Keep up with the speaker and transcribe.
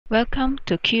Welcome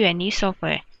to QNE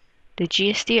Software, the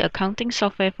GST accounting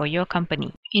software for your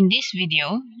company. In this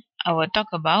video, I will talk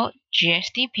about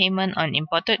GST payment on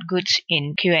imported goods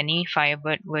in QNE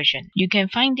Firebird version. You can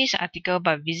find this article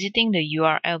by visiting the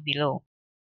URL below.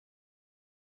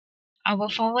 Our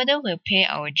forwarder will pay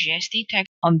our GST tax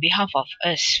on behalf of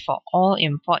us for all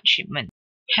import shipment.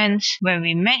 Hence, when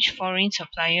we match foreign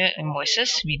supplier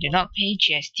invoices, we do not pay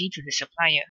GST to the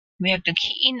supplier. We have to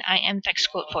key in IM tax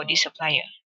code for this supplier,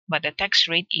 but the tax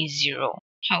rate is 0.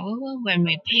 However, when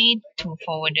we pay to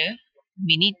forwarder,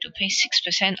 we need to pay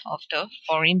 6% of the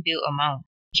foreign bill amount.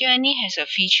 QNE has a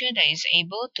feature that is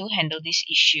able to handle this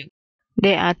issue.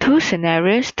 There are two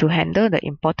scenarios to handle the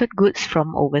imported goods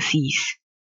from overseas.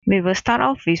 We will start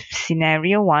off with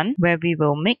scenario 1, where we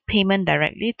will make payment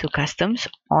directly to customs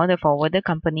or the forwarder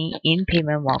company in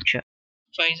payment voucher.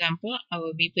 For example, I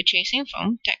will be purchasing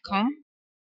from TechCom.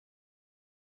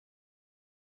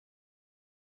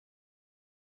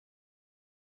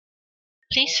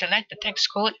 Please select the tax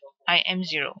code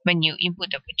IM0 when you input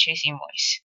the purchase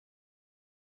invoice.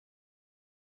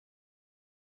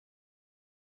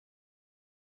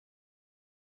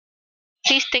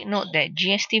 Please take note that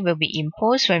GST will be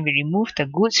imposed when we remove the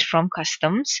goods from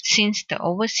customs, since the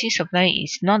overseas supplier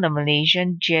is not a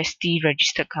Malaysian GST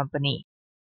registered company.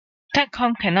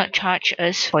 TechCom cannot charge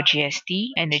us for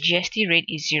GST and the GST rate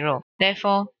is 0.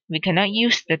 Therefore, we cannot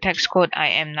use the tax code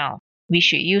IM now. We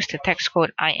should use the tax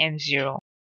code IM0.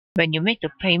 When you make the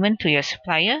payment to your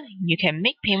supplier, you can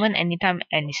make payment anytime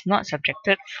and is not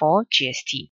subjected for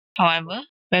GST. However,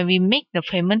 when we make the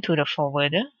payment to the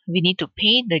forwarder, we need to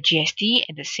pay the GST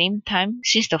at the same time,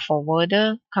 since the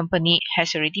forwarder company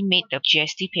has already made the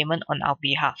GST payment on our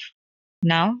behalf.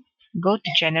 Now, go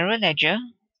to General Ledger,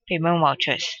 Payment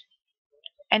Vouchers.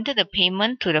 Enter the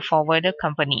payment to the forwarder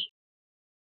company.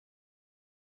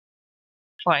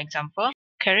 For example,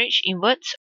 carriage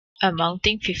inwards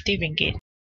amounting 50 ringgit.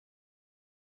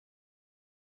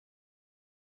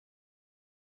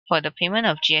 For the payment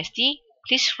of GST,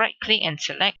 please right-click and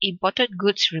select Imported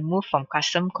Goods Removed from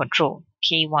Custom Control,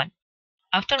 K1.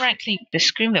 After right-click, the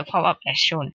screen will pop up as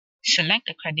shown. Select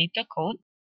the creditor code.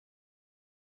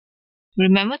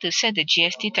 Remember to set the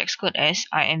GST tax code as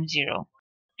IM0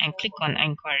 and click on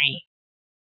Enquiry.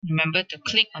 Remember to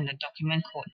click on the document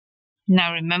code.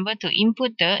 Now remember to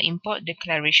input the import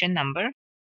declaration number.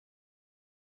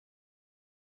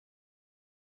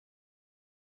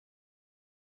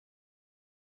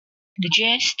 The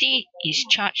GST is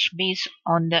charged based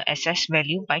on the assessed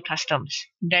value by customs.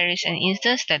 There is an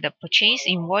instance that the purchase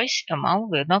invoice amount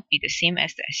will not be the same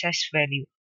as the assessed value.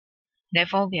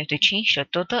 Therefore, we have to change the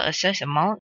total assessed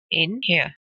amount in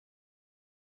here.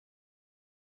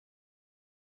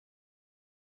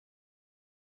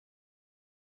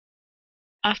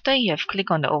 After you have clicked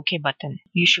on the OK button,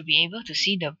 you should be able to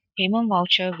see the payment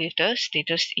voucher with the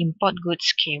status Import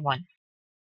Goods K1.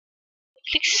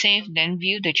 Click Save, then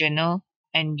view the journal,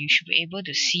 and you should be able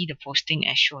to see the posting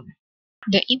as shown.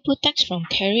 The input tax from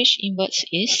carriage inwards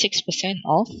is 6%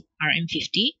 of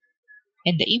RM50,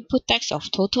 and the input tax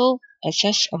of total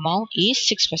assessed amount is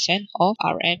 6% of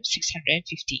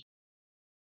RM650.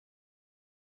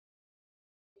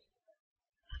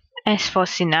 As for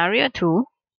scenario 2,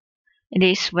 it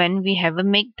is when we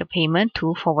haven't made the payment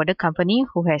to forwarder company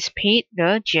who has paid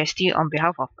the GST on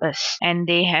behalf of us, and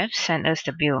they have sent us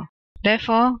the bill.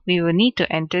 Therefore, we will need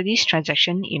to enter this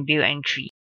transaction in bill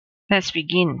entry. Let's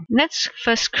begin. Let's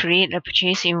first create a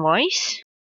purchase invoice.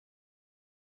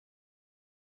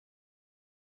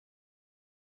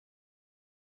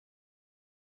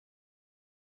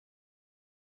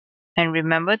 And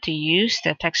remember to use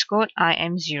the tax code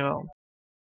IM0.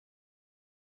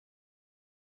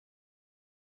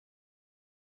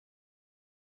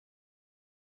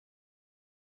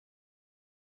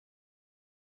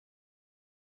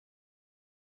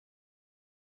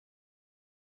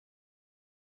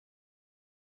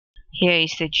 Here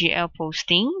is the GL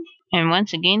posting, and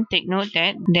once again take note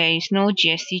that there is no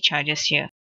GST charges here.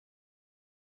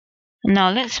 Now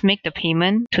let's make the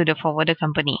payment to the forwarder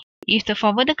company. If the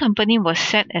forwarder company was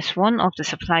set as one of the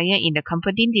supplier in the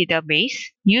company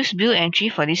database, use bill entry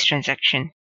for this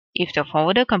transaction. If the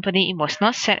forwarder company was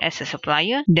not set as a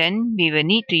supplier, then we will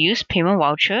need to use payment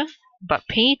voucher, but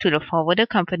pay to the forwarder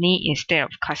company instead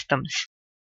of customs.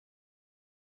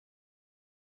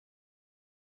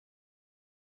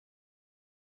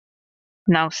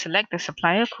 Now select the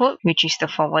supplier code, which is the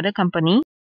forwarder company.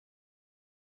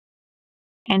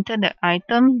 Enter the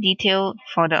item detail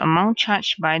for the amount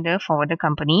charged by the forwarder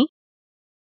company.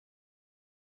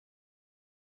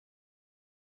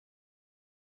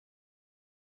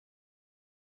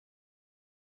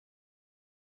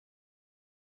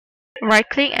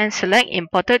 Right-click and select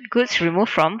Imported Goods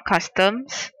Removed from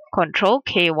Customs Control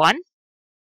K1,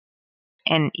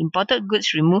 and Imported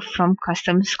Goods Removed from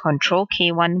Customs Control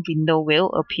K1 window will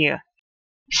appear.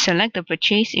 Select the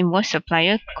Purchase Invoice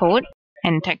Supplier Code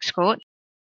and Tax Code,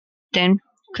 then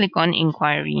click on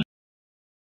Inquiry.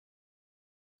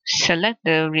 Select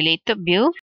the related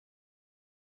bill.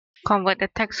 Convert the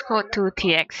tax code to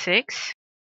TX6.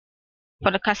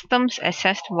 For the Customs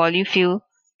Assessed Value field,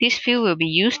 this field will be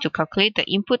used to calculate the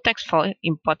input tax for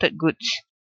imported goods,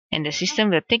 and the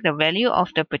system will take the value of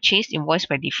the purchase invoice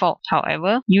by default.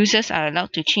 However, users are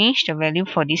allowed to change the value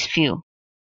for this field.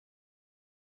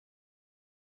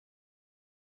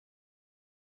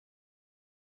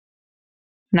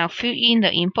 Now fill in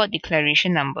the import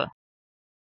declaration number.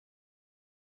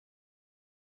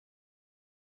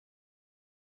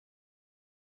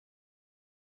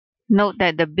 Note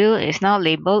that the bill is now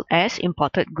labeled as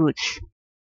imported goods.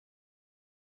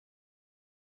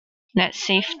 Let's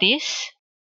save this.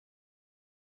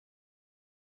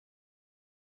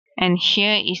 And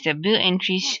here is the bill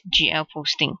entries GL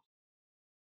posting.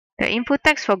 The input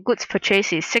tax for goods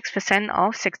purchased is 6%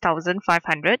 of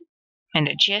 6,500, and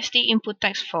the GST input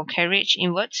tax for carriage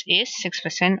inwards is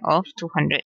 6% of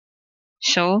 200.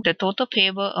 So the total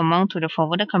payable amount to the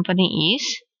forwarder company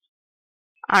is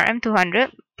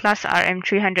RM200 plus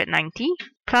RM390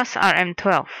 plus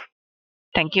RM12.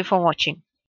 Thank you for watching.